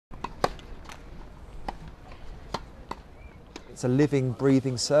It's a living,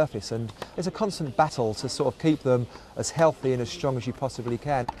 breathing surface, and it's a constant battle to sort of keep them as healthy and as strong as you possibly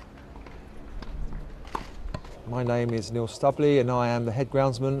can. My name is Neil Stubley and I am the head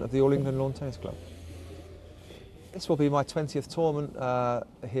groundsman of the All England Lawn Tennis Club. This will be my 20th tournament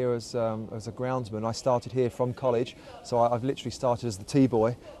here as a groundsman. I started here from college, so I've literally started as the tee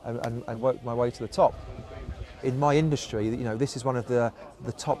boy and worked my way to the top. In my industry, you know, this is one of the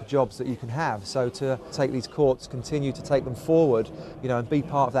top jobs that you can have. So to take these courts, continue to take them forward, you know, and be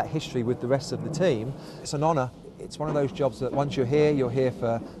part of that history with the rest of the team, it's an honour. It's one of those jobs that once you're here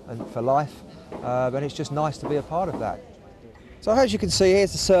for life, and it's just nice to be a part of that. So as you can see,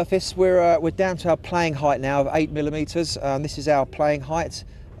 here's the surface. We're down to our playing height now of 8mm. This is our playing height.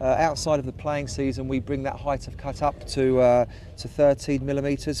 Outside of the playing season, we bring that height of cut up to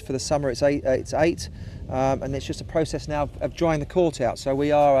 13mm. For the summer, it's 8, and it's just a process now of drying the court out. So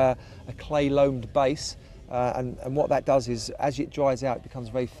we are a clay loamed base, and what that does is, as it dries out, it becomes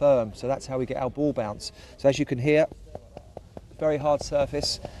very firm. So that's how we get our ball bounce. So as you can hear, very hard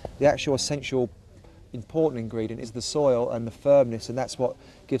surface. The actual essential important ingredient is the soil and the firmness, and that's what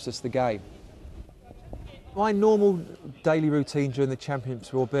gives us the game. My normal daily routine during the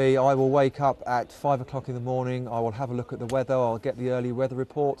championships will be, I will wake up at 5 o'clock in the morning, I will have a look at the weather, I'll get the early weather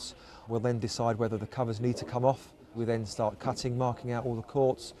reports, we'll then decide whether the covers need to come off. We then start cutting, marking out all the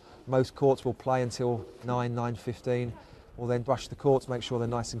courts. Most courts will play until 9:15. We'll then brush the courts, make sure they're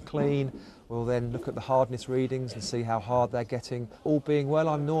nice and clean. We'll then look at the hardness readings and see how hard they're getting. All being well,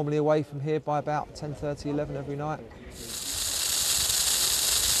 I'm normally away from here by about 10:30, 11 every night.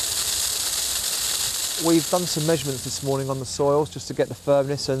 We've done some measurements this morning on the soils just to get the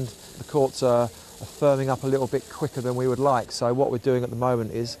firmness, and the courts are firming up a little bit quicker than we would like. So what we're doing at the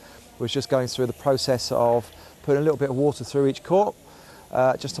moment is we're just going through the process of putting a little bit of water through each court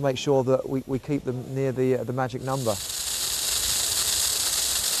just to make sure that we keep them near the magic number.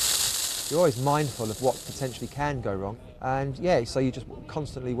 You're always mindful of what potentially can go wrong, and yeah, so you just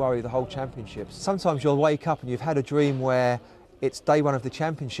constantly worry the whole championships. Sometimes you'll wake up and you've had a dream where it's day one of the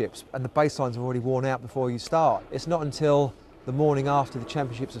championships and the baselines are already worn out before you start. It's not until the morning after the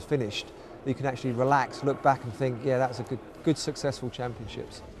championships are finished that you can actually relax, look back and think, yeah, that was a good successful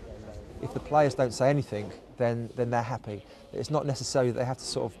championships. If the players don't say anything, then they're happy. It's not necessarily that they have to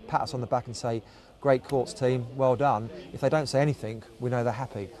sort of pat us on the back and say, great courts team, well done. If they don't say anything, we know they're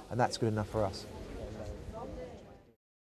happy, and that's good enough for us.